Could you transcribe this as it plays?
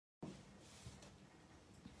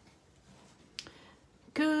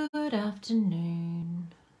Good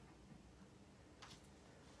afternoon.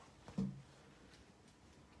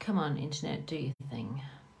 Come on, internet, do your thing.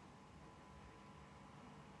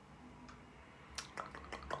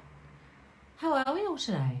 How are we all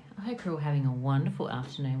today? I hope you're all having a wonderful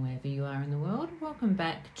afternoon wherever you are in the world. Welcome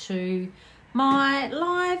back to my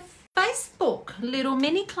live Facebook little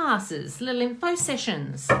mini classes, little info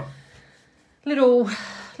sessions, little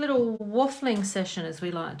waffling session as we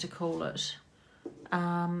like to call it.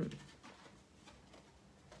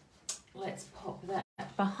 Let's pop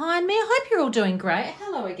that behind me. I hope you're all doing great.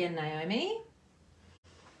 Hello again, Naomi.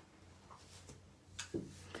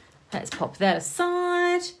 Let's pop that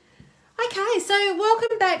aside. Okay, so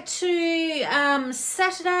welcome back to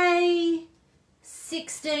Saturday,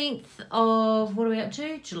 16th of, what are we up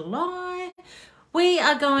to? July. We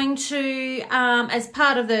are going to, as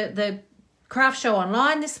part of the craft show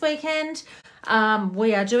online this weekend,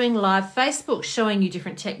 we are doing live Facebook showing you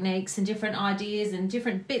different techniques and different ideas and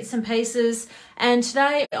different bits and pieces. And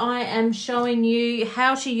today I am showing you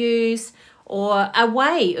how to use, or a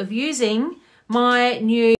way of using, my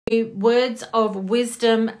new Words of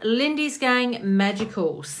Wisdom Lindys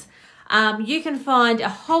Magicals. You can find a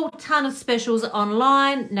whole ton of specials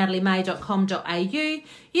online, nataliemay.com.au.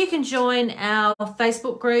 You can join our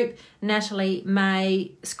Facebook group, Natalie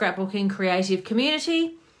May Scrapbooking Creative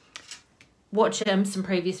Community. Watch some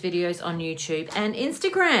previous videos on YouTube and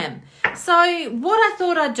Instagram. So what I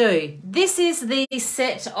thought I'd do, this is the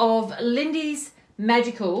set of Lindys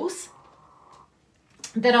Magicals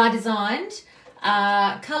that I designed,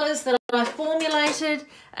 colours that I formulated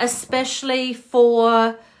especially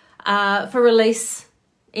for release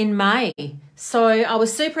in May. So I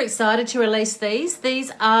was super excited to release these.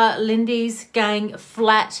 These are Lindys Gang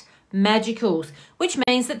Flat Magicals, which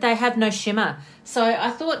means that they have no shimmer. So I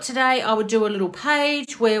thought today I would do a little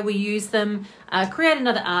page where we use them, create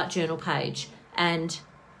another art journal page and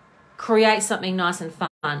create something nice and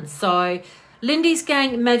fun. So Lindys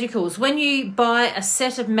Gang Magicals, when you buy a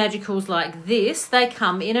set of Magicals like this, they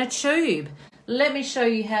come in a tube. Let me show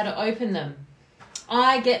you how to open them.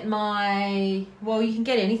 I get my, well, you can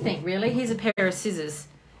get anything really. Here's a pair of scissors.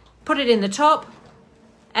 Put it in the top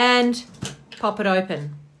and pop it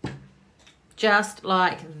open. Just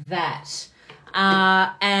like that.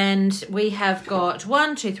 And we have got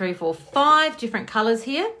 1, 2, 3, 4, 5 different colours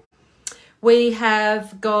here. We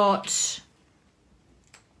have got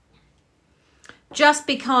Just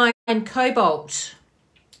Be Kind Cobalt.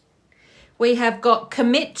 We have got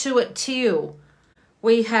Commit to It Teal.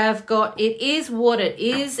 We have got It Is What It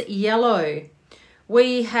Is Yellow.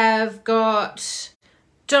 We have got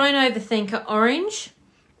Don't Overthink It Orange.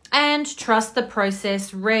 And Trust the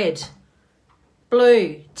Process Red.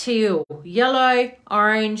 Blue, teal, yellow,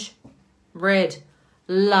 orange, red.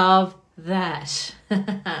 Love that.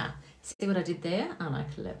 See what I did there? Aren't I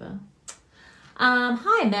clever?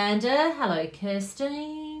 Hi, Amanda. Hello,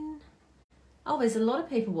 Kirstine. Oh, there's a lot of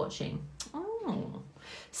people watching. Oh.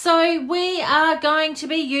 So we are going to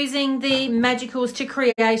be using the Magicals to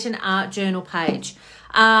create an art journal page.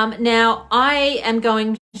 Now, I am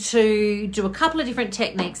going to do a couple of different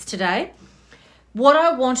techniques today. What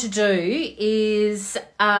I want to do is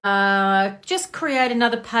just create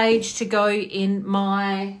another page to go in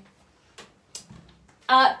my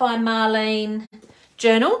Art by Marlene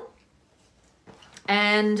journal.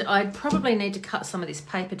 And I probably need to cut some of this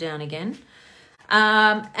paper down again.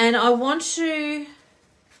 And I want to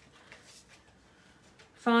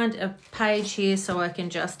find a page here so I can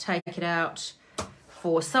just take it out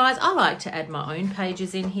for size. I like to add my own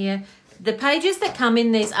pages in here. The pages that come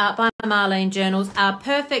in these Art by Marlene journals are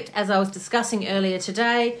perfect, as I was discussing earlier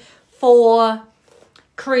today, for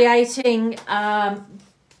creating,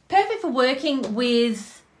 perfect for working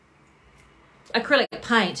with acrylic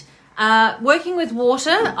paint. Working with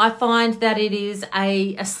water, I find that it is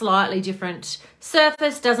a slightly different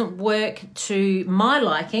surface, doesn't work to my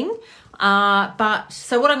liking.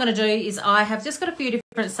 So what I'm going to do is I have just got a few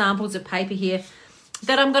different samples of paper here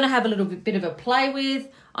that I'm going to have a little bit of a play with.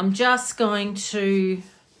 I'm just going to,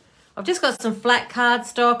 I've just got some flat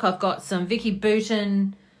cardstock. I've got some Vicky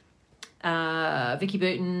Bouton,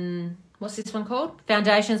 what's this one called?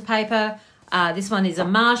 Foundations paper. This one is a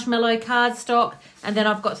marshmallow cardstock. And then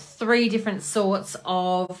I've got 3 different sorts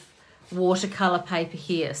of watercolor paper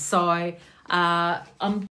here. So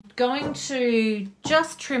I'm going to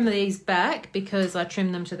just trim these back because I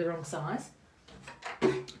trimmed them to the wrong size.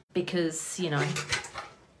 Because, you know,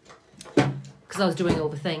 because I was doing all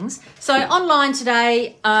the things. So online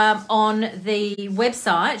today on the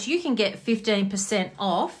website, you can get 15%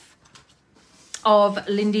 off of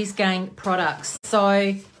Lindys Gang products.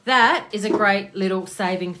 So that is a great little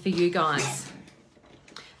saving for you guys.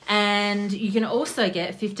 And you can also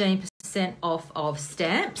get 15% off of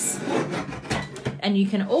stamps. And you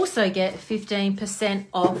can also get 15%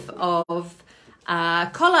 off of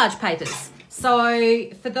collage papers. So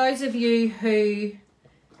for those of you who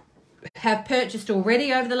have purchased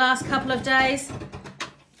already over the last couple of days,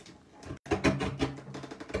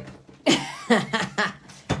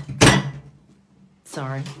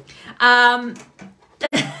 sorry,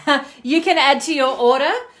 you can add to your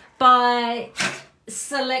order by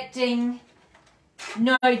selecting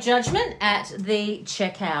No Judgment at the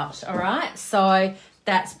checkout. All right, so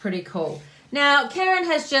that's pretty cool. Now Karen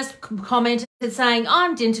has just commented saying,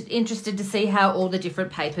 I'm interested to see how all the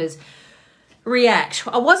different papers react.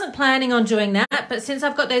 I wasn't planning on doing that, but since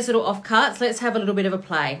I've got those little offcuts, let's have a little bit of a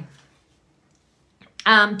play.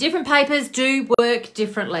 Different papers do work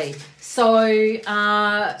differently. So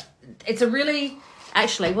it's a really,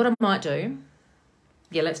 actually what I might do,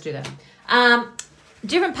 yeah, let's do that.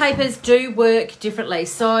 Different papers do work differently.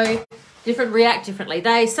 So react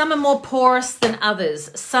differently. Some are more porous than others.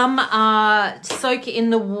 Some soak in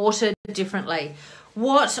the water differently.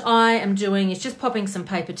 What I am doing is just popping some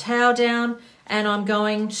paper towel down, and I'm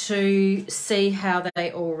going to see how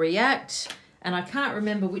they all react. And I can't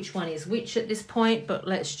remember which one is which at this point, but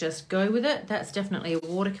let's just go with it. That's definitely a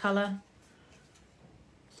watercolor.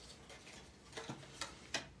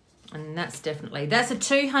 And that's a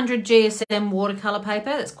 200 GSM watercolor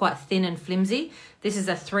paper. That's quite thin and flimsy. This is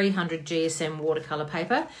a 300 GSM watercolor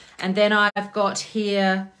paper. And then I've got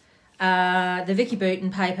here the Vicky Bouton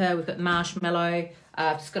paper. We've got marshmallow.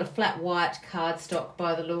 I've just got a flat white cardstock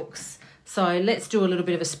by the looks. So let's do a little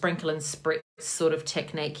bit of a sprinkle and spritz sort of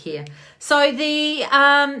technique here. So the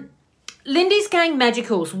Lindys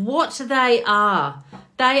Magicals, what they are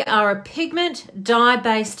a pigment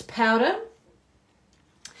dye-based powder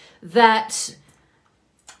that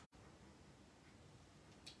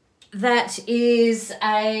you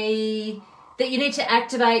need to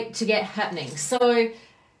activate to get happening. So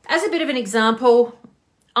as a bit of an example,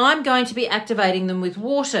 I'm going to be activating them with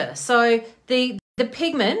water. So the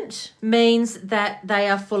pigment means that they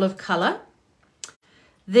are full of colour.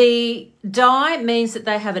 The dye means that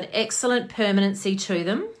they have an excellent permanency to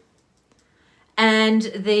them. And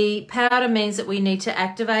the powder means that we need to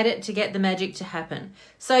activate it to get the magic to happen.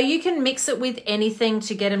 So you can mix it with anything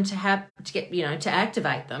to get them to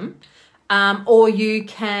activate them. Or you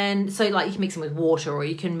can, you can mix them with water, or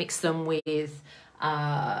you can mix them with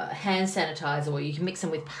hand sanitizer, or you can mix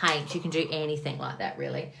them with paint. You can do anything like that,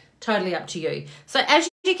 really. Totally up to you. So as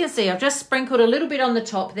you can see, I've just sprinkled a little bit on the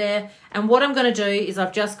top there. And what I'm going to do is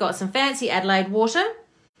I've just got some fancy Adelaide water,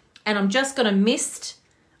 and I'm just going to mist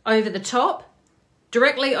over the top,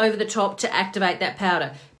 directly over the top, to activate that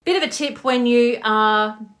powder. Bit of a tip when you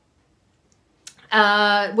are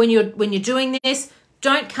when you're doing this,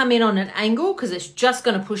 don't come in on an angle, because it's just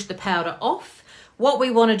going to push the powder off. What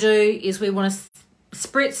we want to do is we want to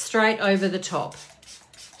spritz straight over the top.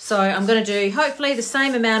 So I'm going to do hopefully the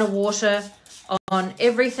same amount of water on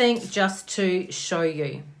everything just to show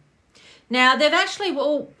you. Now they've actually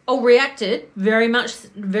all reacted very much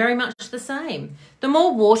the same. The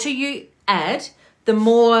more water you add, the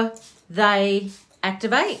more they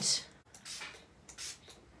activate,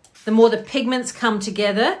 the more the pigments come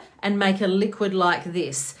together and make a liquid like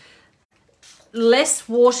this. Less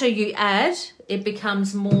water you add, it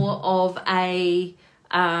becomes more of a,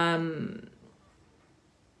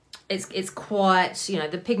 it's quite,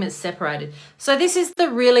 the pigment's separated. So this is the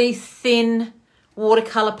really thin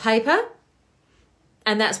watercolor paper,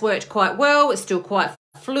 and that's worked quite well. It's still quite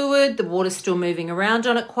fluid. The water's still moving around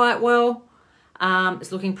on it quite well.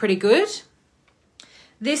 It's looking pretty good.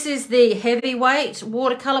 This is the heavyweight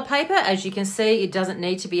watercolor paper. As you can see, it doesn't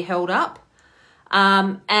need to be held up.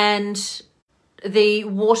 And the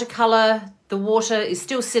water is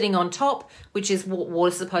still sitting on top, which is what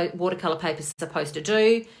watercolor paper is supposed to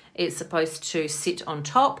do. It's supposed to sit on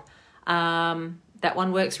top. That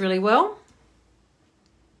one works really well.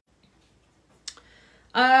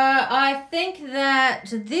 I think that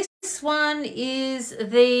this one is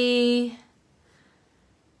the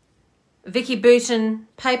Vicky Bouton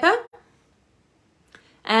paper,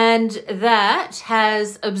 and that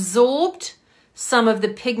has absorbed some of the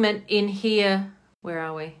pigment in here. Where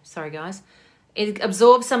are we? Sorry guys. It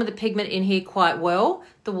absorbs some of the pigment in here quite well.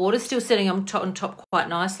 The water's still sitting on top quite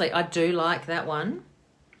nicely. I do like that one.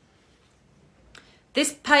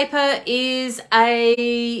 This paper is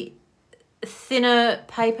a thinner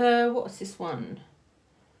paper. What's this one?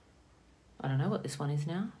 I don't know what this one is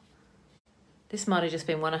now. This might have just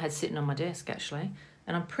been one I had sitting on my desk, actually.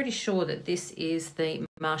 And I'm pretty sure that this is the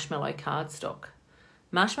marshmallow cardstock.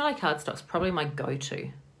 Marshmallow cardstock's probably my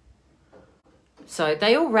go-to. So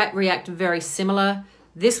they all react very similar.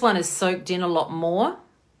 This one is soaked in a lot more,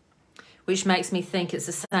 which makes me think it's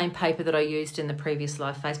the same paper that I used in the previous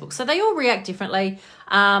live Facebook. So they all react differently,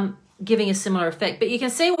 giving a similar effect. But you can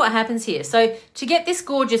see what happens here. So to get this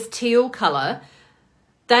gorgeous teal colour,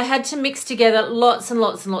 they had to mix together lots and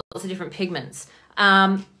lots and lots of different pigments.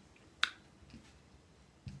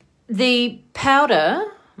 The powder,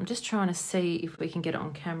 I'm just trying to see if we can get it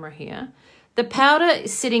on camera here. The powder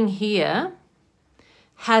sitting here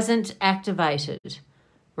hasn't activated,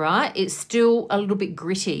 right? It's still a little bit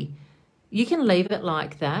gritty. You can leave it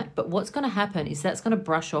like that, but what's going to happen is that's going to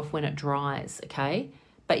brush off when it dries, okay?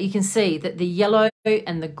 But you can see that the yellow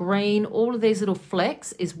and the green, all of these little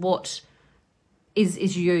flecks is what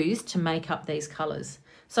is used to make up these colours.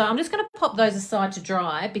 So I'm just going to pop those aside to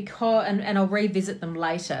dry because, and I'll revisit them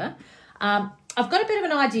later. I've got a bit of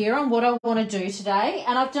an idea on what I want to do today,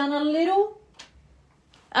 and I've done a little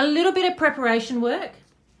bit of preparation work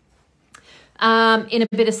in a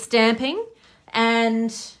bit of stamping,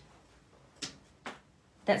 and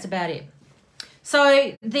that's about it.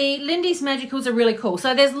 So the Lindys Magicals are really cool.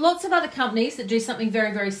 So there's lots of other companies that do something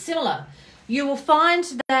very, very similar. You will find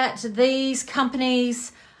that these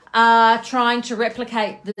companies are trying to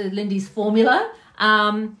replicate the Lindys formula.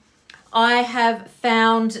 I have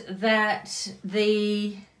found that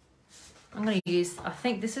I'm going to use, I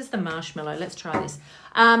think this is the marshmallow. Let's try this.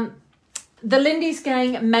 The Lindys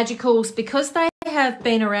Gang Magicals, because they have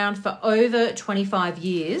been around for over 25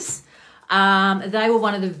 years, they were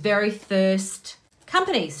one of the very first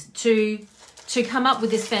companies to come up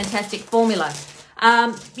with this fantastic formula.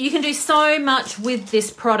 You can do so much with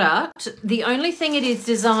this product. The only thing it is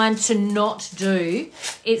designed to not do,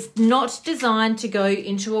 it's not designed to go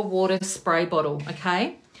into a water spray bottle,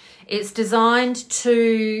 okay? It's designed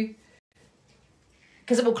to,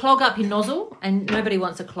 because it will clog up your nozzle, and nobody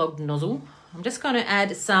wants a clogged nozzle. I'm just going to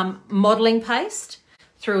add some modelling paste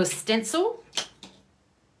through a stencil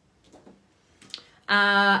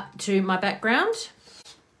to my background.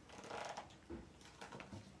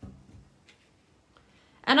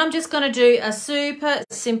 And I'm just going to do a super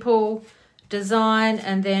simple design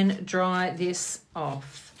and then dry this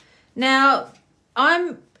off. Now,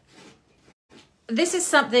 this is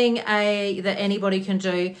something that anybody can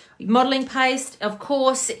do. Modelling paste, of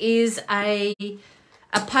course, is a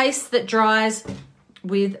paste that dries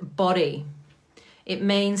with body. It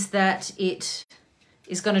means that it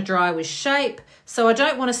is going to dry with shape. So I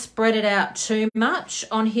don't want to spread it out too much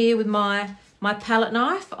on here with my palette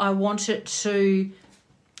knife. I want it to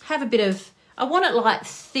have a bit of, I want it like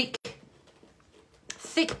thick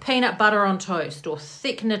peanut butter on toast or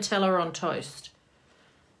thick Nutella on toast.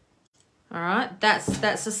 All right, that's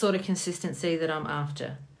the sort of consistency that I'm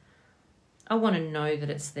after. I want to know that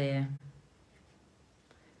it's there.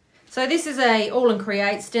 So this is a All and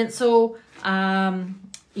Create stencil.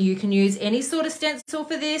 You can use any sort of stencil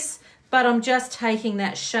for this, but I'm just taking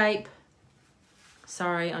that shape.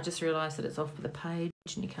 Sorry, I just realised that it's off the page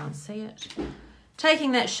and you can't see it.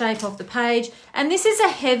 Taking that shape off the page. And this is a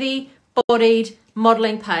heavy bodied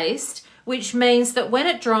modelling paste, which means that when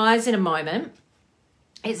it dries in a moment,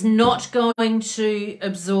 it's not going to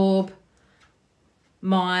absorb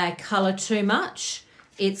my colour too much.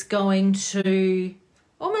 It's going to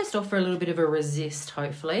almost offer a little bit of a resist,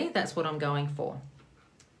 hopefully. That's what I'm going for.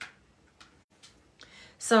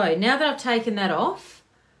 So now that I've taken that off,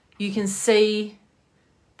 you can see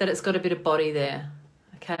that it's got a bit of body there,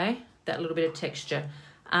 okay? That little bit of texture.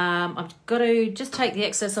 I've got to just take the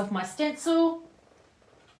excess off my stencil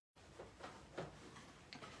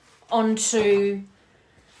onto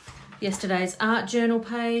yesterday's art journal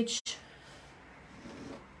page.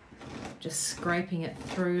 Just scraping it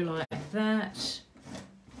through like that.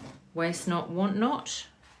 Waste not, want not.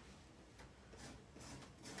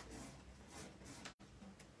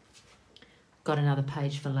 Got another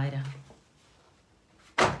page for later.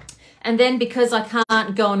 And then because I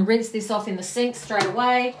can't go and rinse this off in the sink straight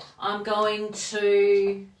away, I'm going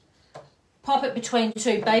to pop it between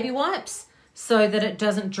two baby wipes so that it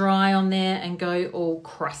doesn't dry on there and go all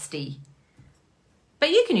crusty. But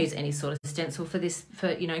you can use any sort of stencil for this,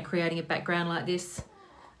 for, you know, creating a background like this.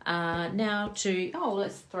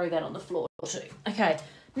 Let's throw that on the floor too. Okay,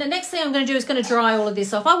 now next thing I'm going to do is going to dry all of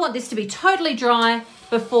this off. I want this to be totally dry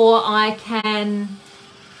before I can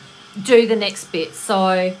do the next bit.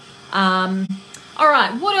 So, all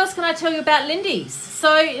right, what else can I tell you about Lindys? So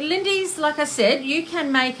Lindys, like I said, you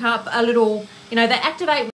can make up a little, you know, they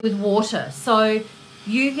activate with water. So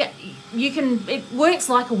it works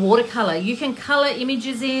like a watercolor. You can color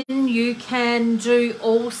images in, you can do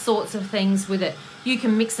all sorts of things with it. You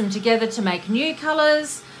can mix them together to make new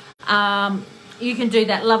colors. You can do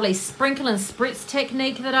that lovely sprinkle and spritz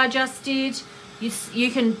technique that I just did.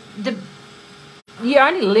 You're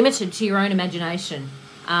only limited to your own imagination.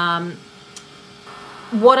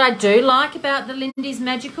 What I do like about the Lindys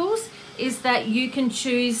Magicals is that you can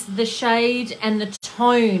choose the shade and the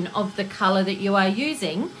tone of the color that you are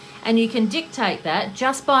using, and you can dictate that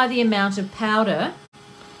just by the amount of powder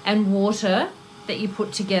and water that you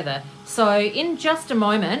put together. So in just a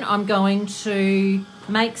moment, I'm going to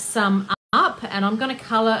make some up, and I'm going to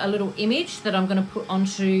color a little image that I'm going to put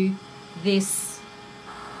onto this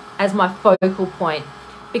as my focal point.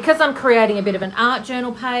 Because I'm creating a bit of an art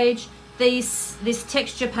journal page, this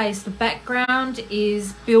texture paste background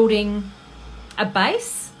is building a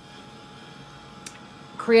base,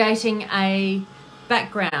 creating a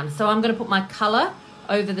background. So I'm going to put my color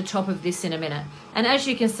over the top of this in a minute. And as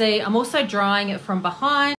you can see, I'm also drying it from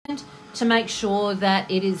behind to make sure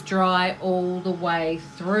that it is dry all the way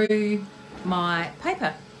through my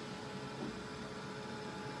paper.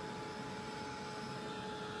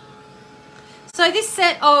 So this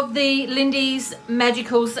set of the Lindys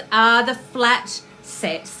Magicals are the flat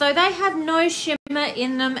set. So they have no shimmer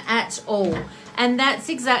in them at all. And that's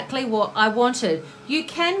exactly what I wanted. You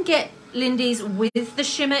can get Lindys with the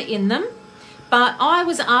shimmer in them, but I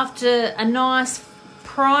was after a nice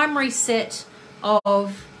primary set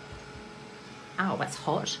of, oh, that's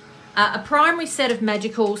hot. A primary set of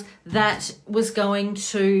Magicals that was going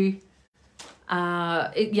to,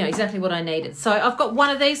 exactly what I needed. So I've got one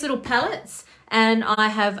of these little palettes, and I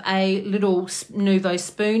have a little Nouveau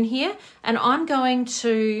spoon here, and I'm going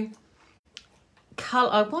to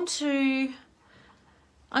color.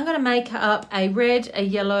 I'm going to make up a red, a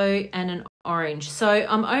yellow, and an orange. So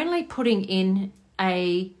I'm only putting in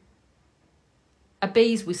a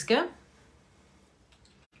bee's whisker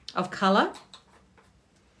of color.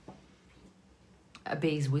 A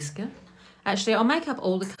bee's whisker. Actually, I'll make up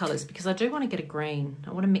all the colors because I do want to get a green.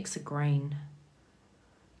 I want to mix a green.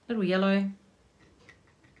 Little yellow.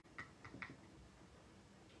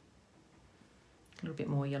 A little bit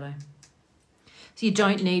more yellow. So you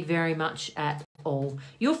don't need very much at all.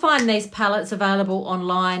 You'll find these palettes available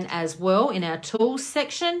online as well in our tools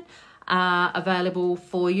section, available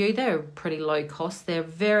for you. They're pretty low cost. They're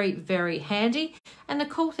very, very handy. And the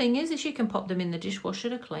cool thing is you can pop them in the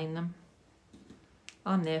dishwasher to clean them.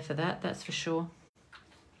 I'm there for that, that's for sure.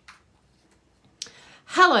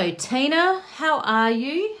 Hello, Tina. How are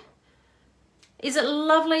you? Is it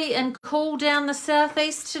lovely and cool down the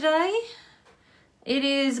southeast today? It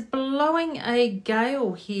is blowing a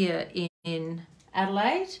gale here in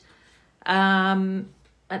Adelaide.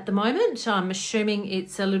 At the moment, I'm assuming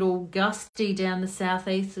it's a little gusty down the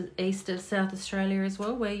southeast of South Australia as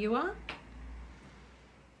well, where you are.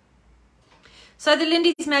 So the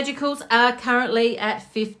Lindys Magicals are currently at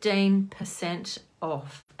 15%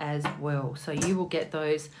 off as well. So you will get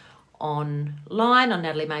those online on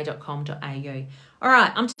nataliemay.com.au. All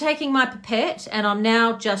right, I'm taking my pipette and I'm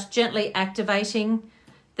now just gently activating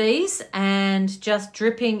these and just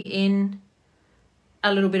dripping in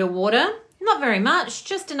a little bit of water. Not very much,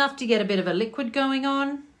 just enough to get a bit of a liquid going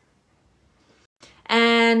on.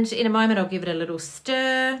 And in a moment, I'll give it a little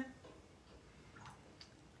stir.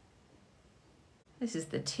 This is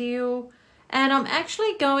the teal. And I'm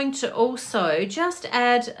actually going to also just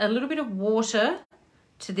add a little bit of water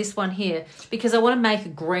to this one here because I want to make a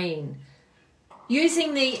green.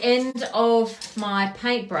 Using the end of my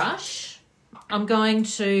paintbrush, I'm going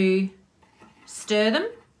to stir them,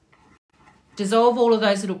 dissolve all of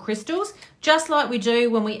those little crystals, just like we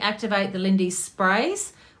do when we activate the Lindys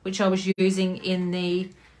sprays, which I was using in the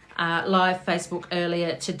live Facebook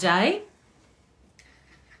earlier today.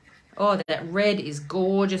 Oh, that red is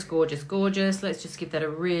gorgeous, gorgeous, gorgeous. Let's just give that a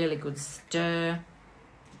really good stir.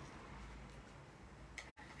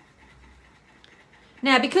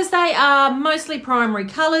 Now, because they are mostly primary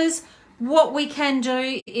colours, what we can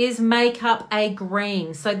do is make up a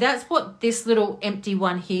green. So that's what this little empty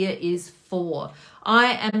one here is for.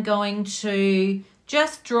 I am going to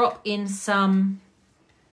just drop in some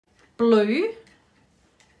blue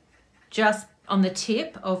just on the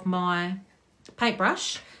tip of my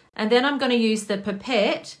paintbrush. And then I'm going to use the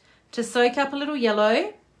pipette to soak up a little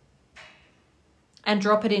yellow and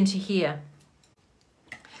drop it into here.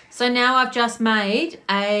 So now I've just made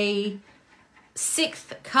a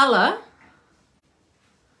 6th colour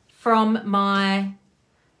from my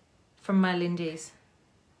Lindys.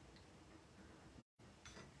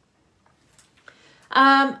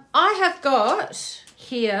 I have got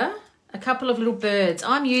here a couple of little birds.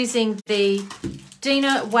 I'm using the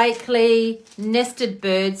Dina Wakley Nested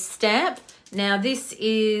Birds stamp. Now this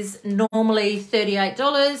is normally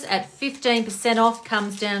 $38. At 15% off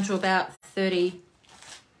comes down to about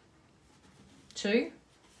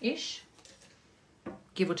 32-ish,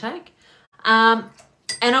 give or take. And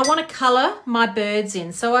I want to colour my birds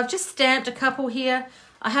in. So I've just stamped a couple here.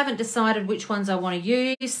 I haven't decided which ones I want to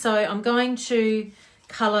use. So I'm going to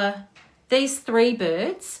colour these 3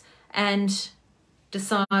 birds and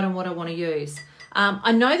decide on what I want to use.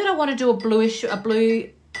 I know that I want to do a blue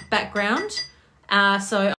background.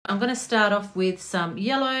 So I'm going to start off with some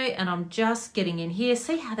yellow, and I'm just getting in here.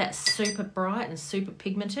 See how that's super bright and super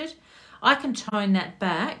pigmented? I can tone that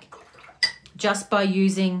back just by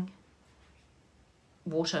using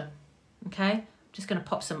water. Okay, just going to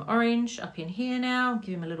pop some orange up in here now,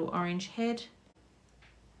 give him a little orange head.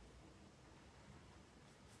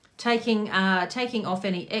 Taking off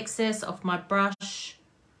any excess off my brush.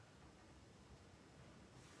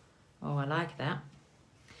 Oh, I like that.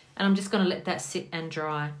 And I'm just going to let that sit and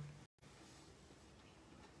dry.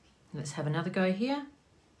 Let's have another go here.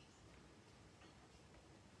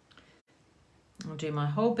 I'll do my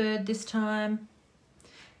whole bird this time.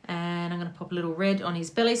 And I'm going to pop a little red on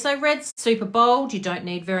his belly. So red's super bold. You don't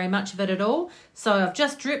need very much of it at all. So I've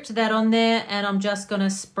just dripped that on there, and I'm just going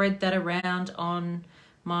to spread that around on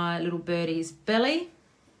my little birdie's belly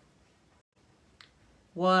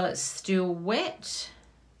while it's still wet.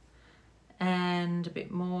 And a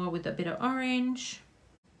bit more with a bit of orange.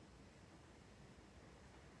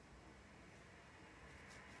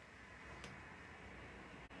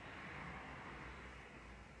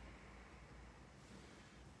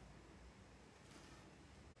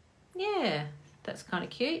 Yeah, that's kind of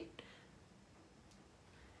cute.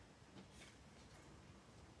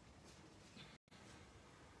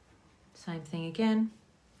 Same thing again.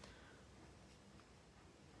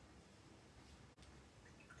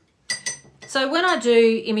 So when I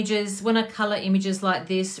do images, when I colour images like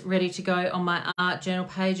this ready to go on my art journal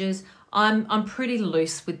pages, I'm pretty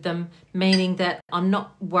loose with them, meaning that I'm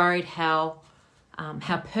not worried how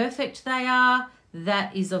perfect they are.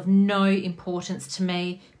 That is of no importance to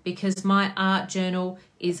me, because my art journal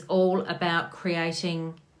is all about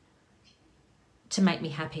creating to make me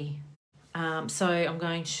happy. So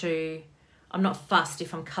I'm not fussed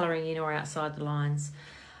if I'm colouring in or outside the lines.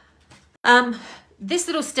 This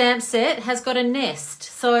little stamp set has got a nest,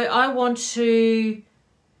 so I want to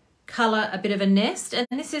colour a bit of a nest, and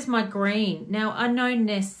this is my green. Now, I know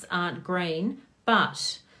nests aren't green,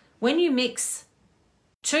 but when you mix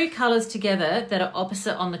 2 colours together that are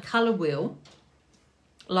opposite on the colour wheel,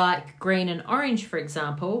 like green and orange, for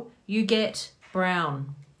example, you get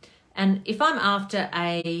brown. And if I'm after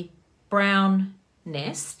a brown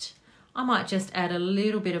nest, I might just add a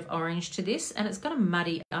little bit of orange to this, and it's going to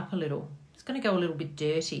muddy up a little. It's going to go a little bit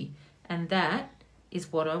dirty, and that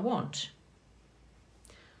is what I want.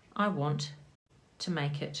 I want to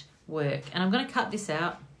make it work, and I'm going to cut this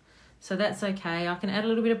out, so that's okay. I can add a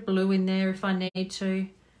little bit of blue in there if I need to.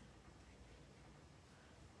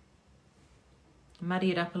 Muddy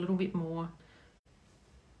it up a little bit more.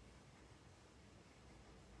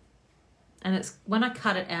 And it's when I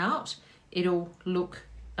cut it out, it'll look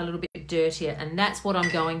a little bit dirtier, and that's what I'm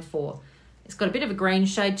going for. It's got a bit of a green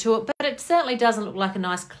shade to it, but it certainly doesn't look like a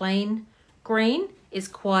nice clean green. It's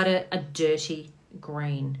quite a dirty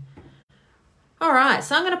green. All right,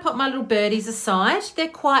 so I'm going to put my little birdies aside. They're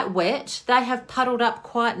quite wet. They have puddled up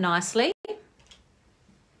quite nicely.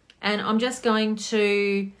 And I'm just going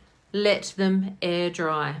to let them air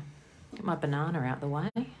dry. Get my banana out the way.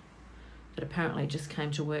 That apparently just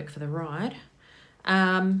came to work for the ride.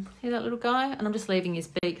 Hear that little guy? And I'm just leaving his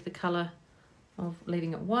beak the colour of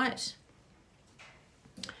leaving it white.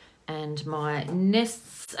 And my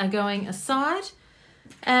nests are going aside.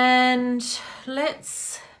 And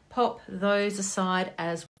let's pop those aside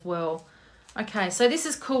as well. Okay, so this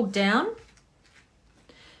is cooled down.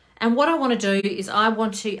 And what I want to do is I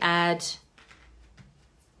want to add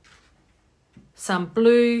some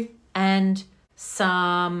blue and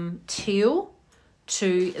some teal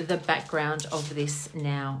to the background of this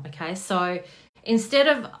now. Okay, so instead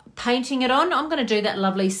of painting it on, I'm going to do that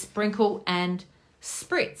lovely sprinkle and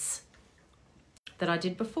spritz that I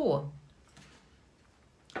did before.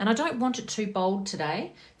 And I don't want it too bold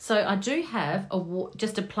today, so I do have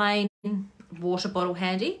just a plain water bottle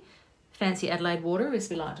handy. Fancy Adelaide water,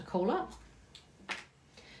 as we like to call it.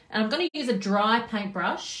 And I'm going to use a dry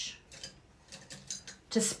paintbrush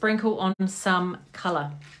to sprinkle on some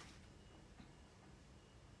colour.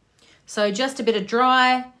 So just a bit of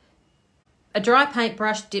dry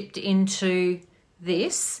paintbrush dipped into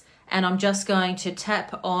this, and I'm just going to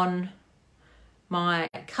tap on my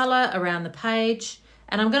colour around the page,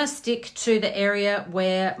 and I'm going to stick to the area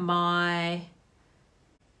where my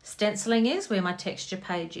stenciling is, where my texture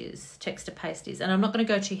paste is, and I'm not going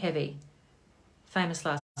to go too heavy. Famous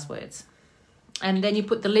last words. And then you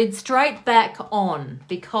put the lid straight back on,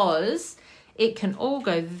 because it can all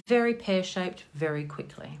go very pear-shaped very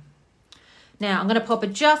quickly. Now I'm going to pop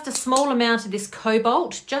just a small amount of this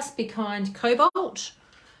cobalt, just be kind cobalt,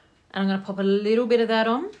 and I'm going to pop a little bit of that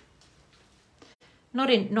on. Not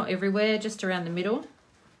everywhere, just around the middle.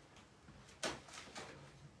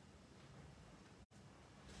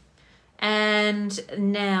 And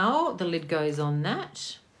now the lid goes on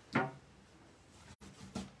that.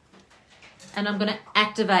 And I'm going to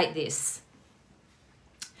activate this.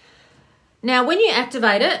 Now, when you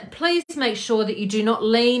activate it, please make sure that you do not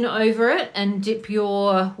lean over it and dip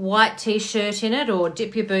your white t-shirt in it or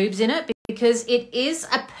dip your boobs in it, because it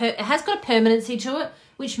has got a permanency to it,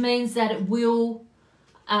 which means that it will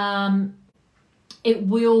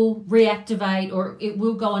reactivate, or it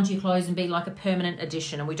will go onto your clothes and be like a permanent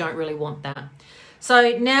addition, and we don't really want that.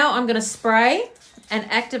 So now I'm going to spray and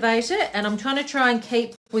activate it, and I'm trying to try and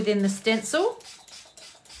keep within the stencil.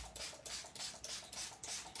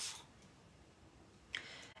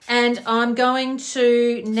 And I'm going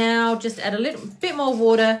to now just add a little bit more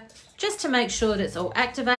water just to make sure that it's all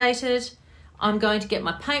activated. I'm going to get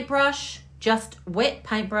my paintbrush, just wet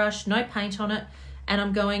paintbrush, no paint on it, and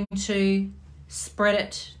I'm going to spread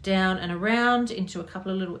it down and around into a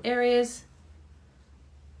couple of little areas.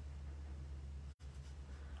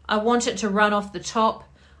 I want it to run off the top.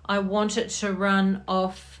 I want it to run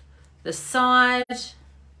off the side.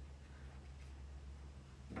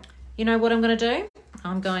 You know what I'm going to do?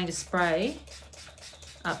 I'm going to spray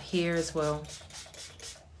up here as well.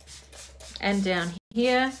 And down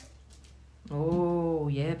here. Oh,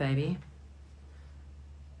 yeah, baby.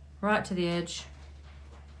 Right to the edge.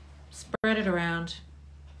 Spread it around.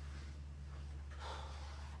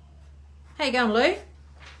 How you going, Lou? Living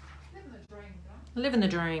the dream, guys. Living the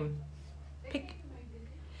dream.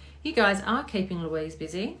 You guys are keeping Louise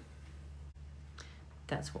busy.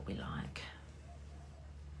 That's what we like.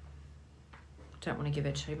 Don't want to give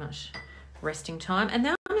her too much resting time. And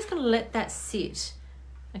now I'm just going to let that sit,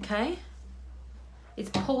 okay? It's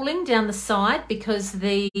pooling down the side because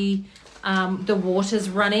the water's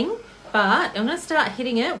running, but I'm going to start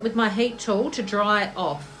hitting it with my heat tool to dry it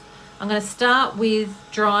off. I'm going to start with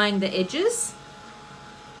drying the edges.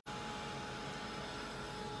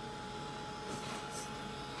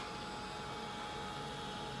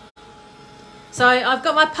 So I've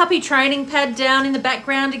got my puppy training pad down in the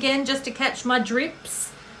background again just to catch my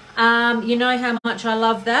drips. You know how much I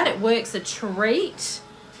love that. It works a treat.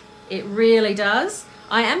 It really does.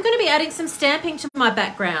 I am going to be adding some stamping to my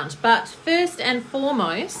background, but first and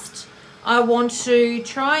foremost, I want to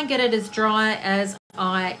try and get it as dry as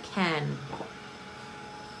I can.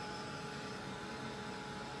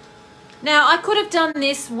 Now, I could have done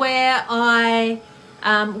this where I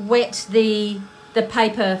wet the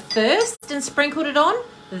paper first and sprinkled it on.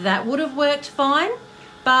 That would have worked fine,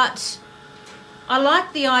 but I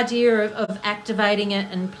like the idea of activating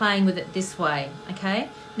it and playing with it this way, okay?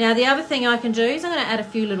 Now the other thing I can do is I'm going to add a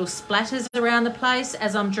few little splatters around the place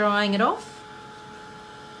as I'm drying it off.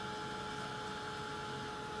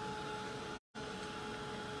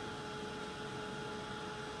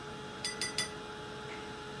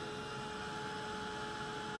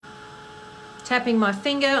 Tapping my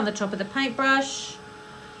finger on the top of the paintbrush.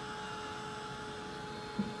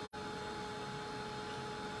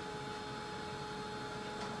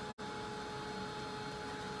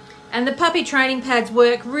 And the puppy training pads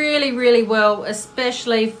work really, really well,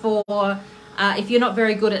 especially for if you're not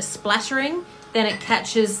very good at splattering, then it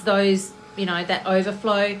catches those, you know, that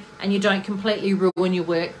overflow, and you don't completely ruin your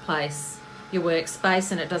workplace, your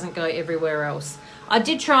workspace, and it doesn't go everywhere else. I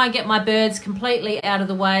did try and get my birds completely out of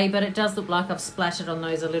the way, but it does look like I've splattered on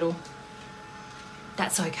those a little.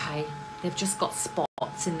 That's okay. They've just got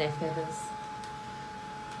spots in their feathers.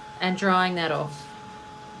 And drying that off.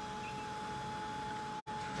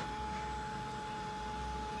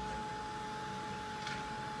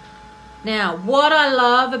 Now, what I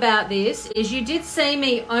love about this is you did see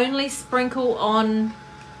me only sprinkle on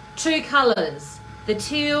 2 colours. The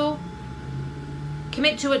teal,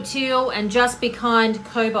 commit to it teal, and just be kind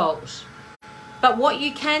cobalt. But what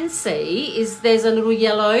you can see is there's a little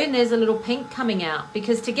yellow and there's a little pink coming out,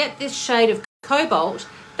 because to get this shade of cobalt,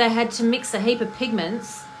 they had to mix a heap of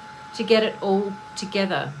pigments to get it all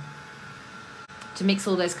together. To mix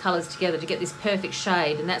all those colours together to get this perfect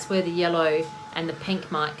shade, and that's where the yellow and the pink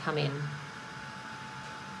might come in.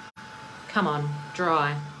 Come on,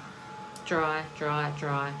 dry. Dry, dry,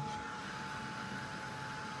 dry.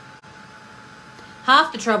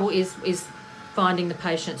 Half the trouble is finding the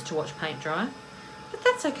patience to watch paint dry, but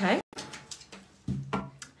that's okay.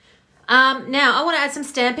 Now, I want to add some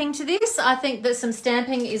stamping to this. I think that some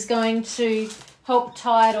stamping is going to help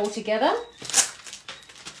tie it all together.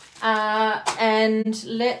 And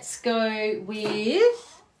let's go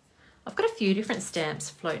with, I've got a few different stamps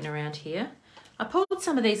floating around here. I pulled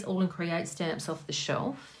some of these All and Create stamps off the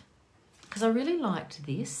shelf because I really liked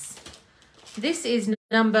this. This is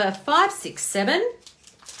number 567.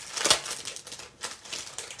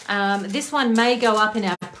 This one may go up in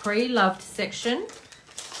our pre-loved section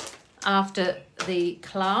after the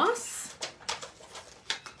class.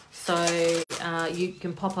 So you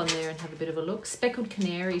can pop on there and have a bit of a look. Speckled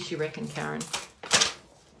Canaries, you reckon, Karen?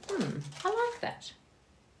 I like that.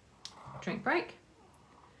 Drink break.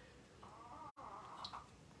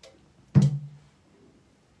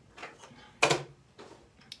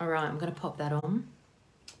 All right, I'm going to pop that on.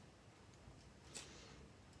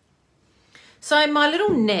 So my little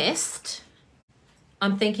nest,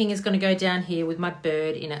 I'm thinking, is going to go down here with my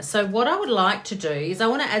bird in it. So what I would like to do is I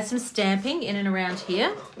want to add some stamping in and around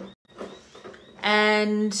here.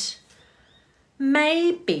 And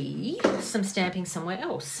maybe some stamping somewhere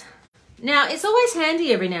else. Now, it's always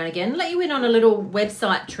handy every now and again. Let you in on a little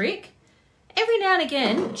website trick. Every now and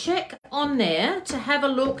again, check on there to have a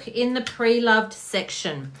look in the pre-loved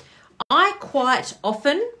section. I quite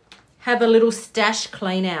often have a little stash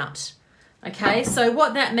clean out. Okay, so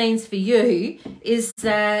what that means for you is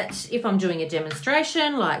that if I'm doing a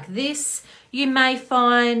demonstration like this, you may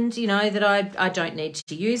find, you know, that I don't need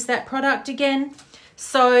to use that product again.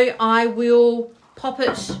 So I will pop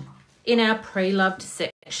it in our pre-loved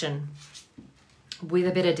section with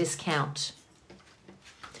a bit of discount.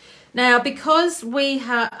 Now, because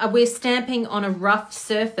we're stamping on a rough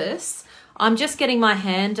surface, I'm just getting my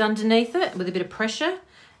hand underneath it with a bit of pressure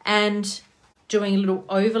and doing a little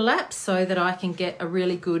overlap so that I can get a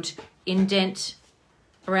really good indent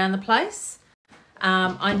around the place.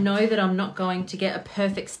 I know that I'm not going to get a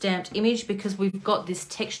perfect stamped image because we've got this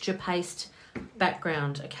texture paste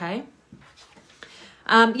background, okay?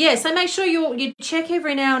 Yeah, so make sure you check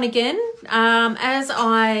every now and again as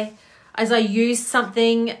I use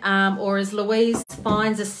something or as Louise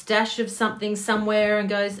finds a stash of something somewhere and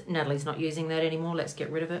goes, Natalie's not using that anymore, let's get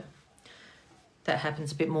rid of it. That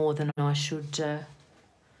happens a bit more than I should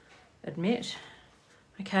admit.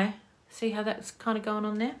 Okay, see how that's kind of going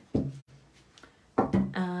on there?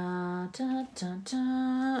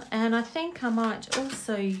 And I think I might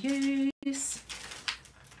also use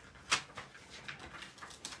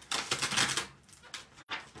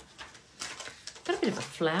got a bit of a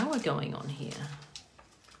flower going on here.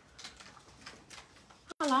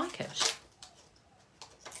 I like it.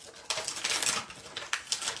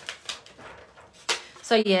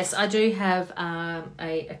 So yes, I do have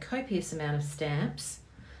a copious amount of stamps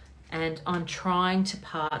and I'm trying to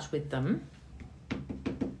part with them.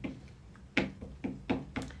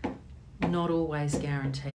 Not always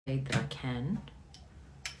guaranteed that I can.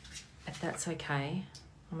 If that's okay,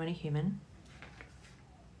 I'm only human.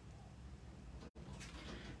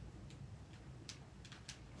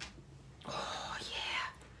 Oh yeah,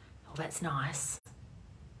 oh that's nice.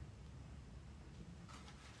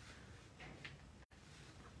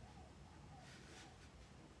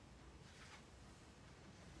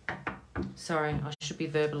 Sorry, I should be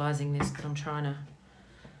verbalizing this, but I'm trying to.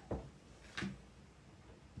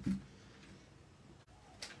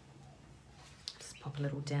 Just pop a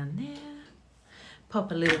little down there,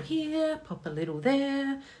 pop a little here, pop a little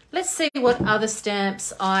there. Let's see what other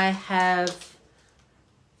stamps I have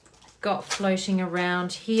got floating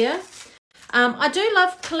around here. I do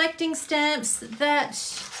love collecting stamps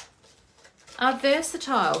that are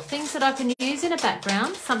versatile, things that I can use in a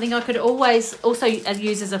background, something I could always also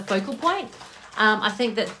use as a focal point. I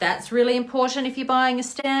think that that's really important if you're buying a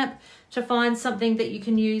stamp, to find something that you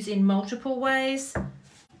can use in multiple ways.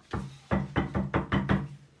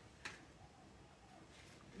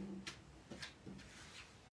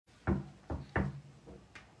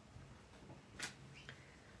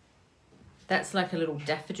 That's like a little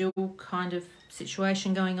daffodil kind of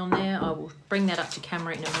situation going on there. I will bring that up to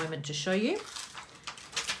camera in a moment to show you.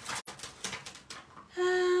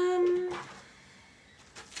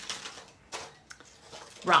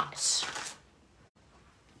 Right.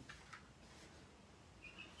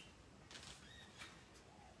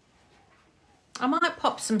 I might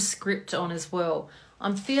pop some script on as well.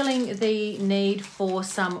 I'm feeling the need for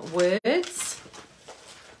some words.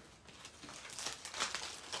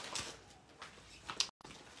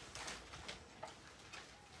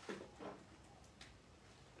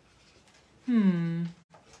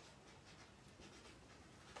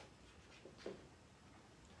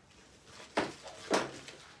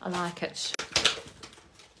 I like it.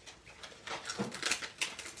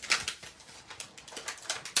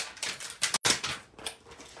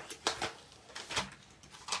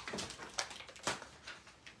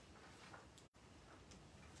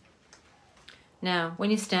 Now, when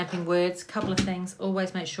you're stamping words, a couple of things.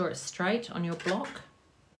 Always make sure it's straight on your block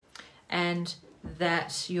and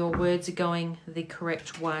that your words are going the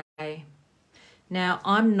correct way. Now,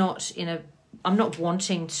 I'm not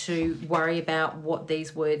wanting to worry about what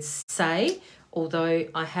these words say, although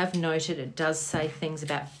I have noted it does say things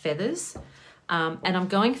about feathers. And I'm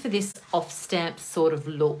going for this off-stamp sort of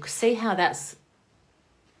look. See how that's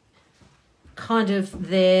kind of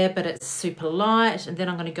there, but it's super light. And then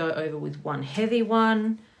I'm going to go over with one heavy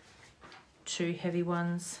one, two heavy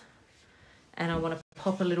ones. And I want to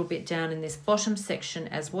pop a little bit down in this bottom section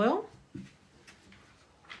as well.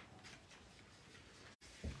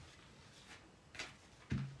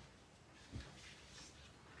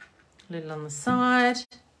 A little on the side.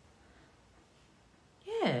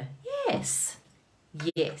 Yeah, yes,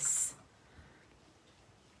 yes.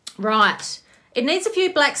 Right, it needs a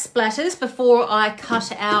few black splatters before I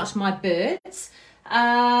cut out my birds.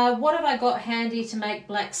 What have I got handy to make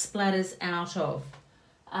black splatters out of?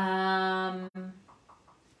 I've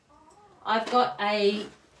got a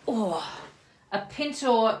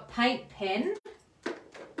Pintor paint pen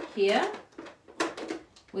here,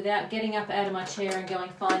 without getting up out of my chair and going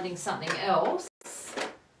finding something else.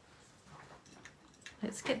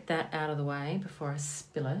 Let's get that out of the way before I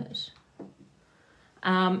spill it.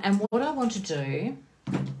 And what I want to do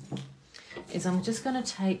is I'm just going to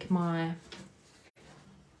take my...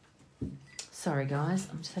 Sorry guys,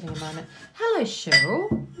 I'm just having a moment. Hello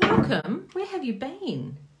Cheryl, welcome. Where have you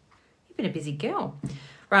been? You've been a busy girl.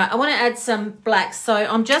 Right, I want to add some black. So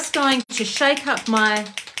I'm just going to shake up my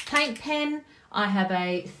paint pen. I have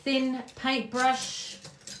a thin paintbrush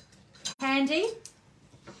handy,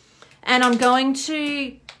 and I'm going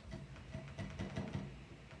to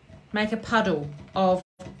make a puddle of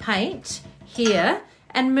paint here,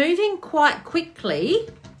 and moving quite quickly,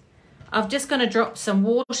 I'm just going to drop some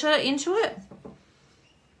water into it,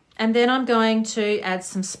 and then I'm going to add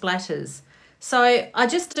some splatters. So I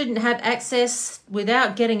just didn't have access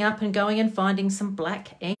without getting up and going and finding some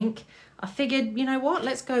black ink. I figured, you know what,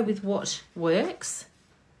 let's go with what works.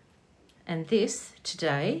 And this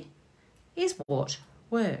today is what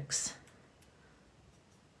works.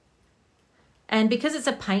 And because it's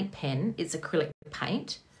a paint pen, it's acrylic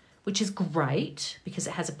paint, which is great because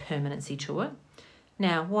it has a permanency to it.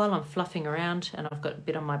 Now, while I'm fluffing around and I've got a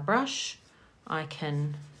bit on my brush, I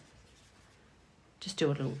can just do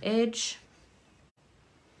a little edge.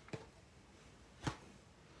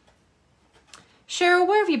 Cheryl,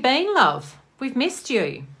 where have you been, love? We've missed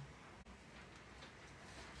you.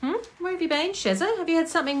 Where have you been, Shezza? Have you had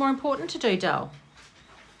something more important to do, doll?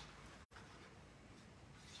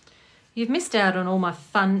 You've missed out on all my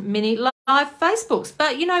fun mini live Facebooks.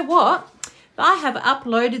 But you know what? I have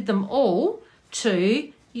uploaded them all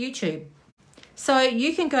to YouTube. So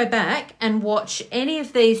you can go back and watch any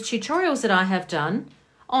of these tutorials that I have done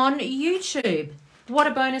on YouTube. What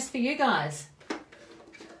a bonus for you guys.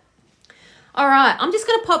 All right, I'm just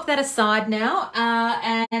going to pop that aside now,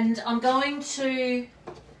 and I'm going to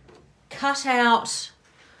cut out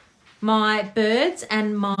my birds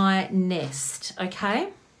and my nest, okay?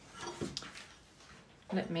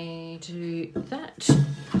 Let me do that.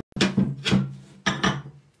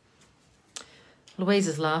 Louise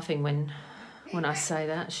is laughing when I say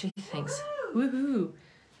that. She thinks, woohoo.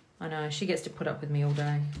 I know, she gets to put up with me all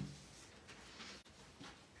day.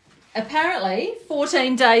 Apparently,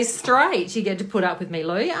 14 days straight you get to put up with me,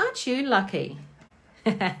 Lou. Aren't you lucky?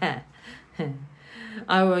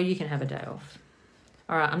 Oh, well, you can have a day off.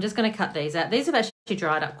 All right, I'm just going to cut these out. These have actually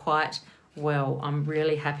dried up quite well. I'm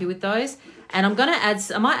really happy with those. And I'm going to add,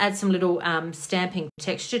 I might add some little stamping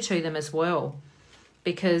texture to them as well,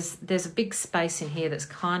 because there's a big space in here that's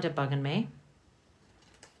kind of bugging me.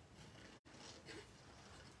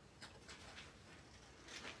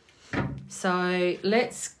 So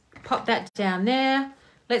let's pop that down there.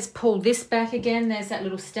 Let's pull this back again. There's that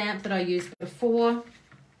little stamp that I used before.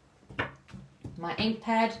 My ink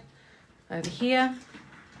pad over here.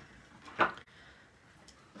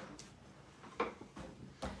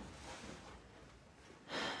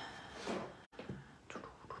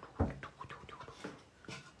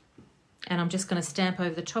 And I'm just going to stamp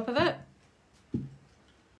over the top of it.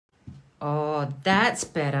 Oh, that's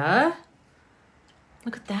better.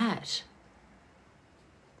 Look at that.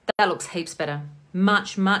 That looks heaps better.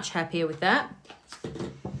 Much, much happier with that.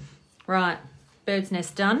 Right, bird's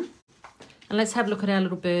nest done. And let's have a look at our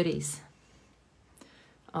little birdies.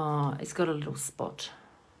 Oh, it's got a little spot.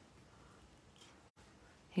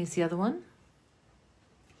 Here's the other one.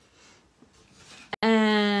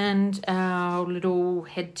 And our little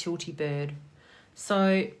head tilty bird.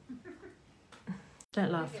 So,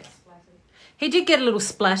 don't laugh. He did get a little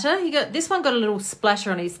splatter. This one got a little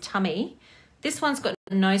splatter on his tummy. This one's got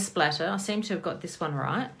no splatter. I seem to have got this one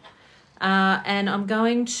right. And I'm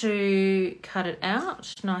going to cut it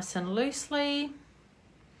out nice and loosely.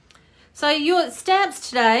 So your stamps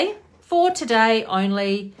today, for today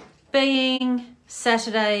only, being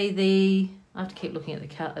Saturday I have to keep looking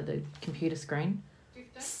at the computer screen.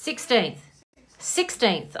 16th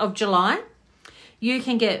of July. You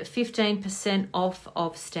can get 15% off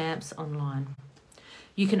of stamps online.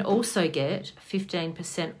 You can also get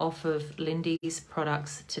 15% off of Lindys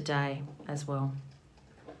products today as well.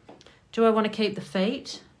 Do I want to keep the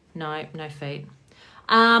feet? No, no feet.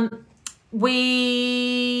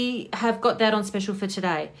 We have got that on special for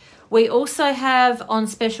today. We also have on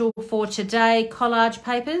special for today collage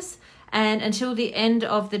papers, and until the end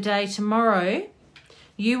of the day tomorrow,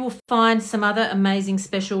 you will find some other amazing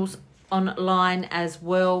specials online as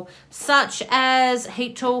well, such as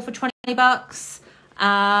heat tool for $20,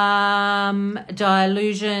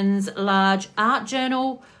 Dilution's large art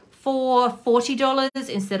journal for $40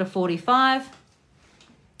 instead of $45.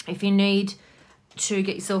 If you need to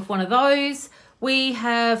get yourself one of those, we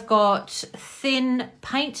have got thin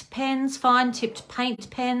paint pens, fine tipped paint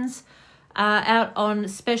pens out on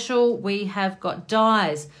special. We have got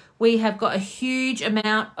dies. We have got a huge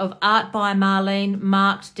amount of Art by Marlene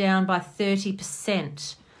marked down by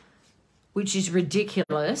 30%, which is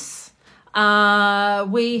ridiculous.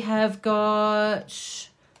 We have got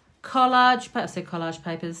collage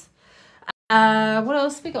papers. What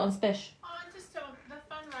else we got on special? Just the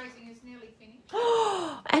fundraising is nearly finished.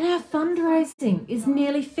 And our fundraising is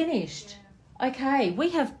nearly finished. Yeah. Okay,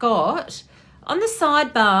 we have got, on the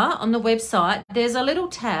sidebar on the website, there's a little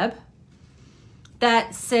tab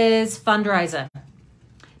that says fundraiser.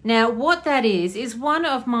 Now, what that is one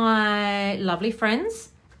of my lovely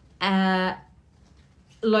friends,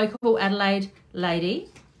 local Adelaide lady,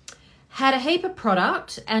 had a heap of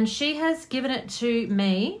product and she has given it to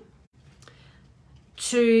me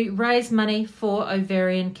to raise money for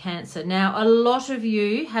ovarian cancer. Now, a lot of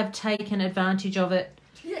you have taken advantage of it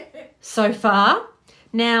so far.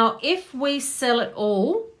 Now, if we sell it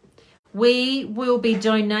all, we will be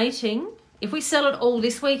donating. If we sell it all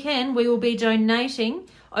this weekend, we will be donating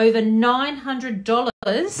over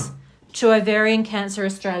 $900 to Ovarian Cancer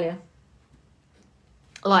Australia.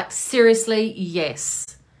 Like, seriously,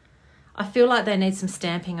 yes. I feel like they need some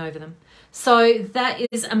stamping over them. So that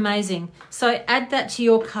is amazing. So add that to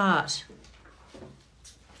your cart.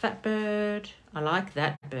 Fat bird. I like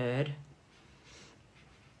that bird.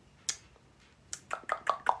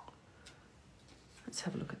 Let's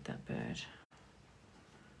have a look at that bird.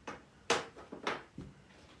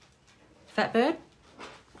 Fat bird.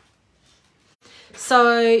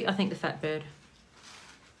 So I think the fat bird.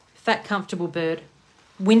 Fat, comfortable bird.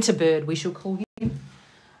 Winter bird, we shall call him.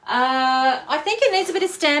 I think it needs a bit of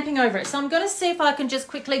stamping over it. So I'm going to see if I can just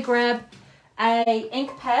quickly grab a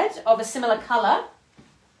ink pad of a similar colour.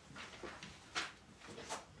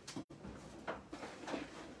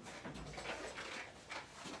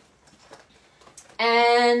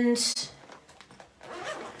 And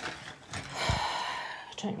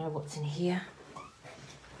I don't know what's in here.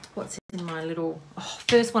 What's in my little... Oh,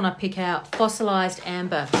 first one I pick out, fossilised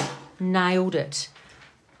amber. Nailed it.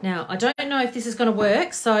 Now, I don't know if this is going to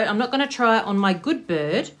work, so I'm not going to try it on my good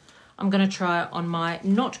bird. I'm going to try it on my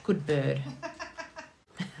not good bird.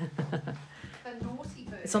 The naughty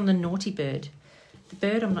bird. It's on the naughty bird. The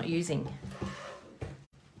bird I'm not using.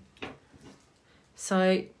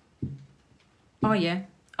 So, oh yeah.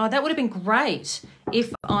 Oh, that would have been great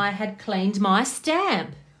if I had cleaned my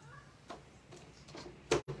stamp.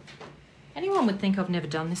 Anyone would think I've never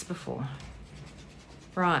done this before.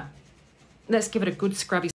 Right. Let's give it a good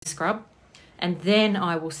scrubby scrub. And then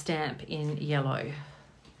I will stamp in yellow.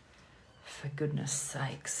 For goodness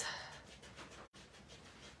sakes.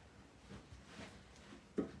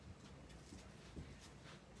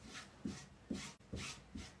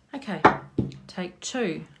 Okay, take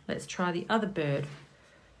two. Let's try the other bird.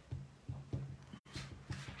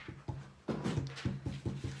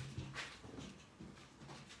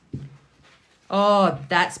 Oh,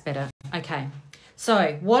 that's better. Okay.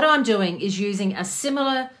 So what I'm doing is using a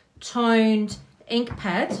similar toned ink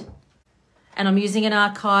pad, and I'm using an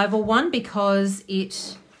archival one because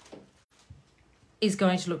it is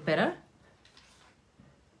going to look better.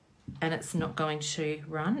 And it's not going to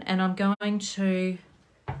run. And I'm going to,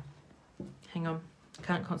 hang on,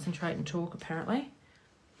 can't concentrate and talk apparently.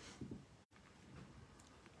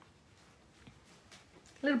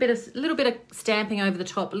 A little bit of stamping over the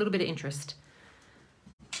top, a little bit of interest.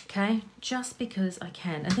 Okay, just because I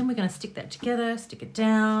can. And then we're going to stick that together, stick it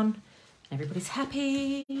down. Everybody's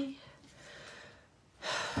happy.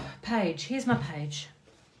 Page, here's my page.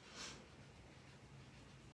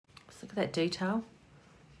 Let's look at that detail.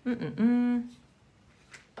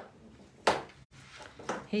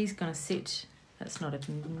 He's going to sit. That's not a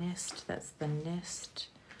nest, that's the nest.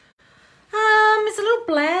 It's a little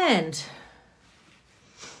bland.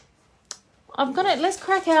 Let's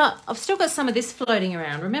crack out. I've still got some of this floating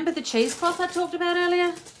around. Remember the cheesecloth I talked about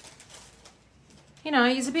earlier? You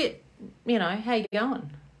know, he's a bit, you know, how you going?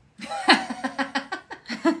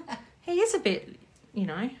 He is a bit, you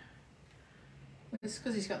know. It's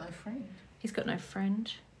because he's got no friend. He's got no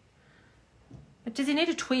friend. But does he need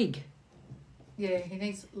a twig? Yeah, he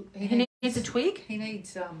needs a twig? He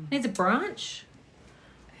needs Needs a branch?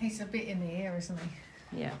 He's a bit in the air, isn't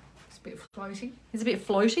he? Yeah. He's a bit floaty. He's a bit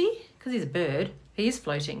floaty because he's a bird. He is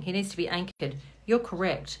floating. He needs to be anchored. You're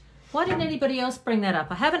correct. Why didn't anybody else bring that up?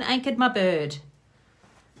 I haven't anchored my bird.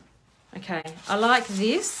 Okay, I like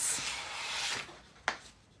this.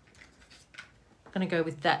 I'm going to go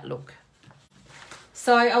with that look.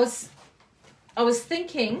 So I was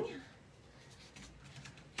thinking,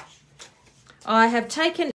 I have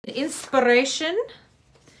taken inspiration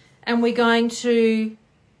and we're going to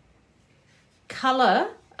colour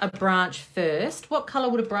a branch first. What colour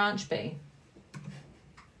would a branch be?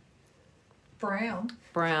 Brown.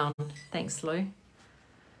 Brown. Thanks, Lou.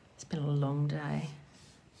 It's been a long day.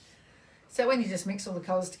 So when you just mix all the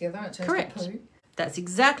colours together, it turns Correct. to poo? That's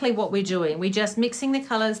exactly what we're doing. We're just mixing the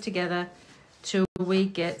colours together till we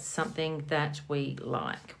get something that we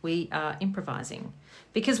like. We are improvising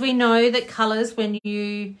because we know that colours, when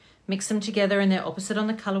you mix them together and they're opposite on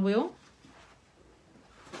the colour wheel,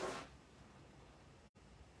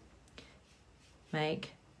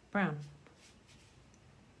 make brown.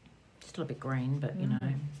 Still a bit green, but you know.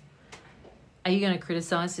 Are you going to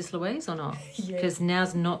criticise this, Louise, or not? Yeah. Because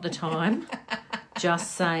now's not the time.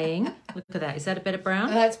 Just saying. Look at that. Is that a better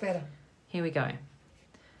brown? Oh, that's better. Here we go.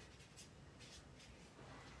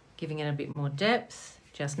 Giving it a bit more depth.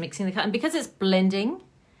 Just mixing the colour. And because it's blending,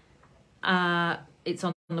 it's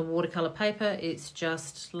on the watercolour paper. It's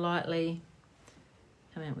just lightly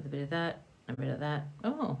coming out with a bit of that, a bit of that.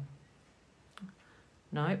 Oh.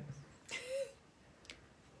 Nope.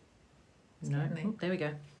 No. Oh, there we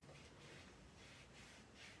go.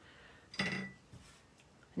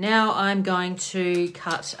 Now I'm going to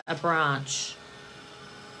cut a branch.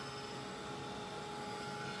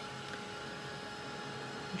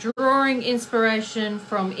 Drawing inspiration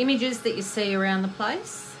from images that you see around the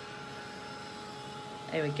place.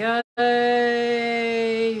 There we go.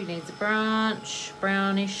 It needs a branch,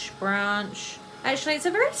 brownish branch. Actually, it's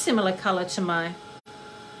a very similar colour to my...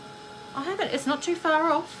 it's not too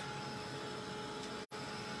far off.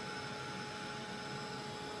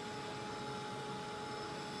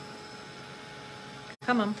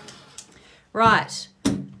 Come on. Right.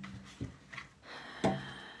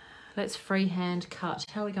 Let's freehand cut.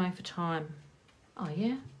 How are we going for time? Oh,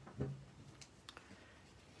 yeah.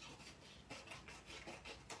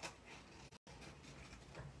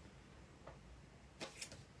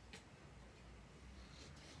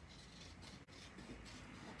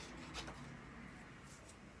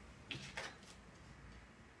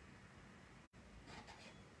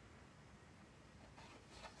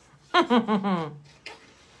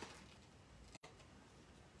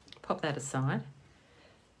 Pop that aside.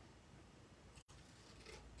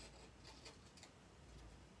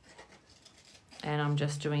 And I'm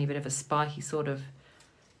just doing a bit of a spiky sort of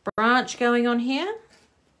branch going on here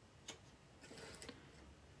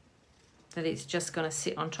that it's just going to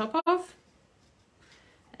sit on top of.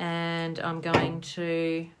 And I'm going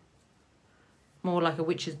to, more like a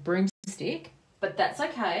witch's broomstick, but that's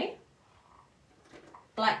okay.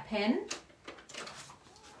 Black pen.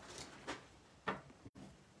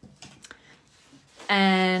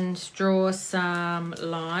 And draw some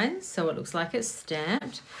lines so it looks like it's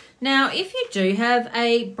stamped. Now, if you do have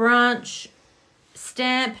a branch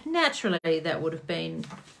stamp, naturally that would have been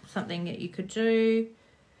something that you could do.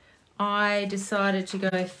 I decided to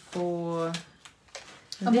go for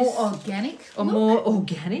a more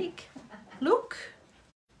organic look.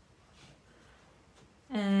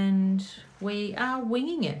 And we are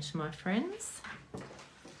winging it, my friends.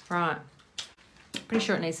 Right. Pretty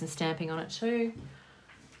sure it needs some stamping on it too.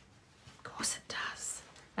 Of course it does.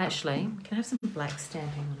 Actually, can I have some black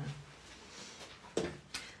stamping on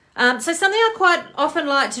it? So something I quite often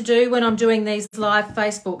like to do when I'm doing these live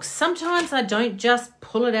Facebooks, sometimes I don't just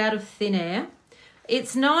pull it out of thin air.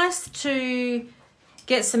 It's nice to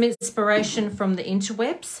get some inspiration from the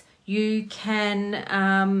interwebs. You can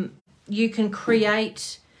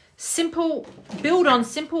create simple, build on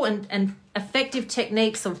simple and effective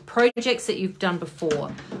techniques of projects that you've done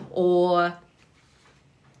before, or,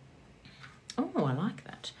 oh, I like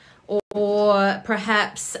that. Or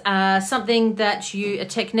perhaps something that a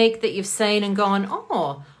technique that you've seen and gone,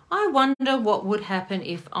 oh, I wonder what would happen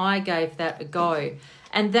if I gave that a go.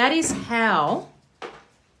 And that is how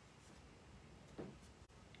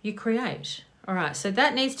you create. All right, so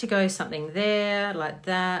that needs to go something there, like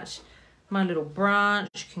that. My little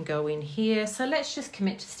branch can go in here. So let's just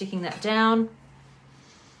commit to sticking that down.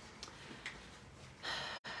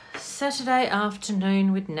 Saturday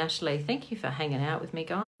afternoon with Natalie. Thank you for hanging out with me,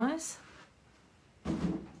 guys.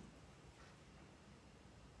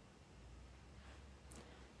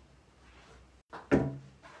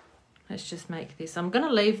 Let's just make this. I'm going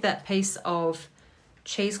to leave that piece of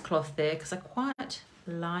cheesecloth there because I quite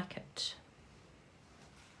like it.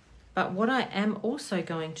 But what I am also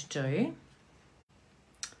going to do,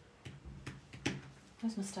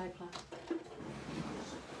 where's my stapler?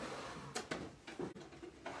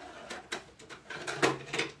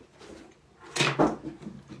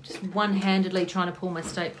 Just one-handedly trying to pull my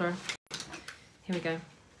stapler. Here we go.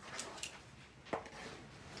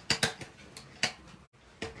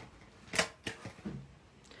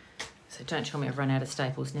 So don't tell me I've run out of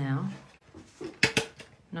staples now.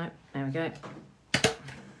 Nope, there we go.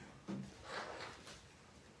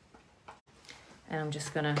 And I'm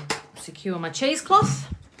just going to secure my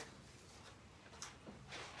cheesecloth.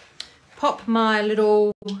 Pop my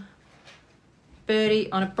little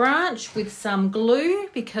birdie on a branch with some glue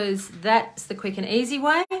because that's the quick and easy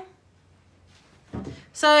way.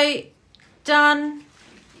 So, done,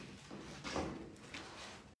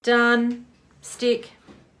 stick,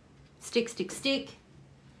 stick, stick, stick.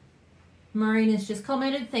 Maureen has just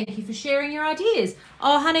commented, thank you for sharing your ideas.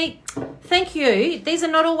 Oh, honey, thank you. These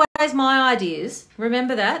are not always my ideas.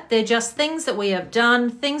 Remember that. They're just things that we have done,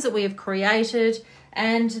 things that we have created,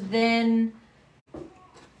 and then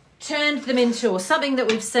turned them into, or something that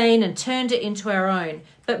we've seen and turned it into our own.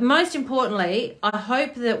 But most importantly, I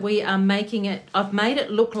hope that we are making it, I've made it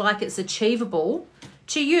look like it's achievable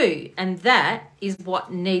to you. And that is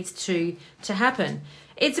what needs to happen.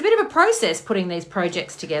 It's a bit of a process putting these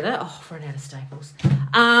projects together. Oh, I've run out of staples.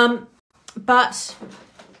 But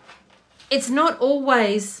it's not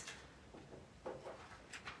always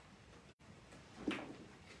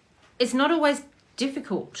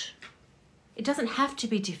difficult. It doesn't have to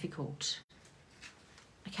be difficult.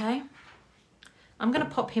 Okay? I'm going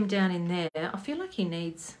to pop him down in there. I feel like he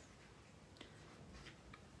needs...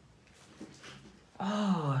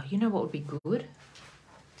 Oh, you know what would be good?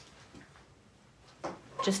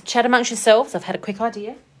 Just chat amongst yourselves. I've had a quick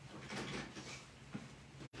idea.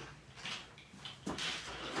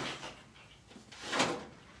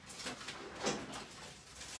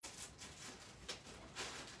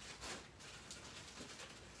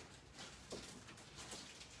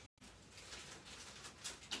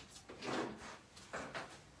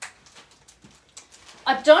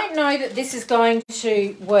 I don't know that this is going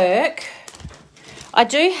to work. I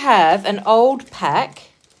do have an old pack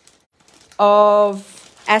of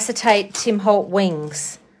acetate Tim Holt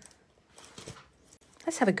wings.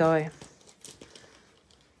 Let's have a go.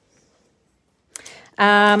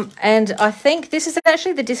 And I think this is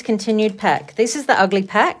actually the discontinued pack. This is the ugly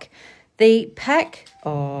pack. The pack,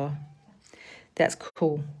 oh, that's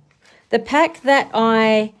cool. The pack that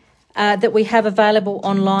that we have available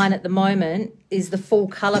online at the moment is the full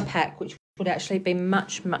colour pack, which would actually be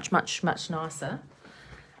much, much, much, much nicer.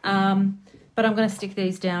 But I'm going to stick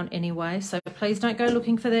these down anyway, so please don't go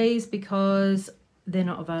looking for these because they're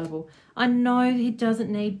not available. I know he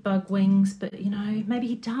doesn't need bug wings, but, you know, maybe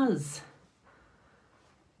he does.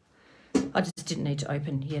 I just didn't need to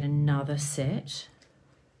open yet another set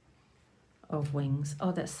of wings.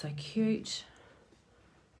 Oh, that's so cute.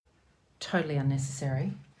 Totally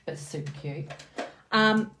unnecessary, but super cute.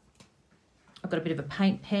 I've got a bit of a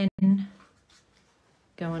paint pen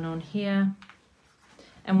going on here.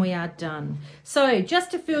 And we are done. So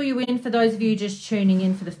just to fill you in, for those of you just tuning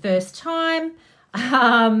in for the first time,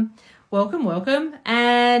 welcome, welcome.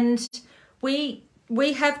 And we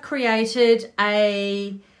have created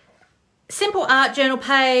a simple art journal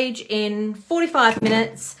page in 45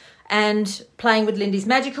 minutes and playing with Lindys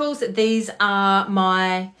Magicals. These are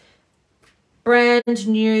my brand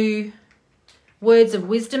new Words of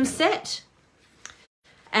Wisdom set.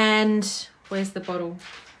 And where's the bottle?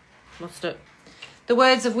 Lost it. The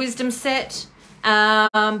Words of Wisdom set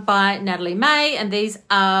by Natalie May. And these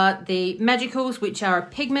are the Magicals, which are a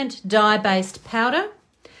pigment dye-based powder.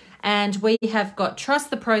 And we have got Trust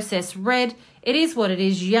the Process red. It is what it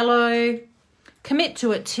is, yellow. Commit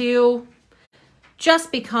to it, teal.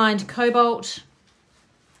 Just Be Kind, cobalt.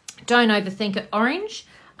 Don't Overthink it, orange.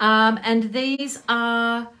 And these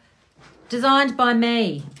are designed by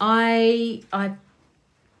me. I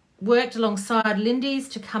worked alongside Lindys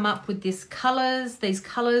to come up with these colours,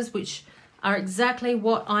 which are exactly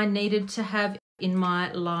what I needed to have in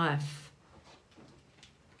my life.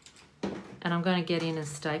 And I'm going to get in and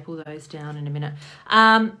staple those down in a minute.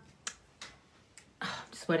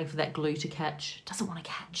 Just waiting for that glue to catch. Doesn't want to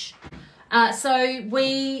catch. So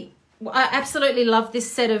I absolutely love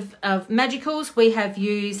this set of Magicals. We have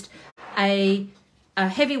used a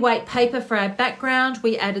heavyweight paper for our background.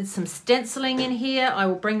 We added some stenciling in here. I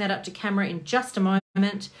will bring that up to camera in just a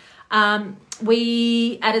moment.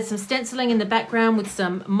 We added some stenciling in the background with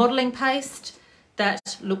some modelling paste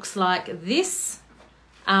that looks like this.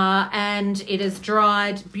 And it is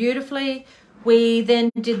dried beautifully. We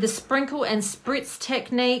then did the sprinkle and spritz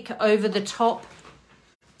technique over the top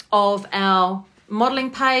of our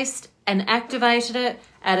modelling paste and activated it,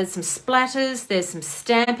 added some splatters. There's some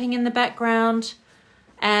stamping in the background.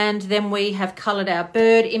 And then we have coloured our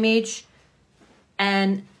bird image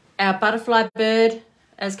and our butterfly bird,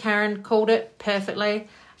 as Karen called it, perfectly.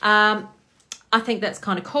 I think that's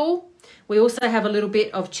kind of cool. We also have a little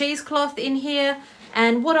bit of cheesecloth in here.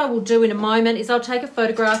 And what I will do in a moment is I'll take a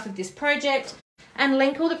photograph of this project and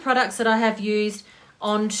link all the products that I have used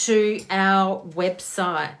onto our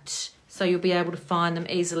website. So you'll be able to find them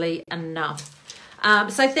easily enough.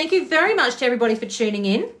 So thank you very much to everybody for tuning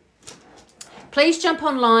in. Please jump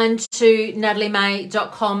online to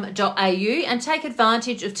nataliemay.com.au and take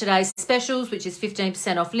advantage of today's specials, which is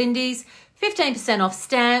 15% off Lindys, 15% off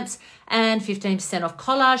stamps, and 15% off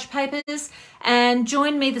collage papers. And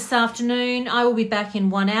join me this afternoon. I will be back in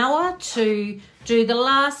 1 hour to do the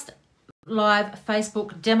last live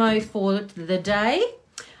Facebook demo for the day.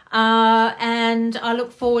 And I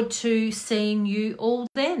look forward to seeing you all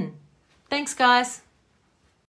then. Thanks, guys.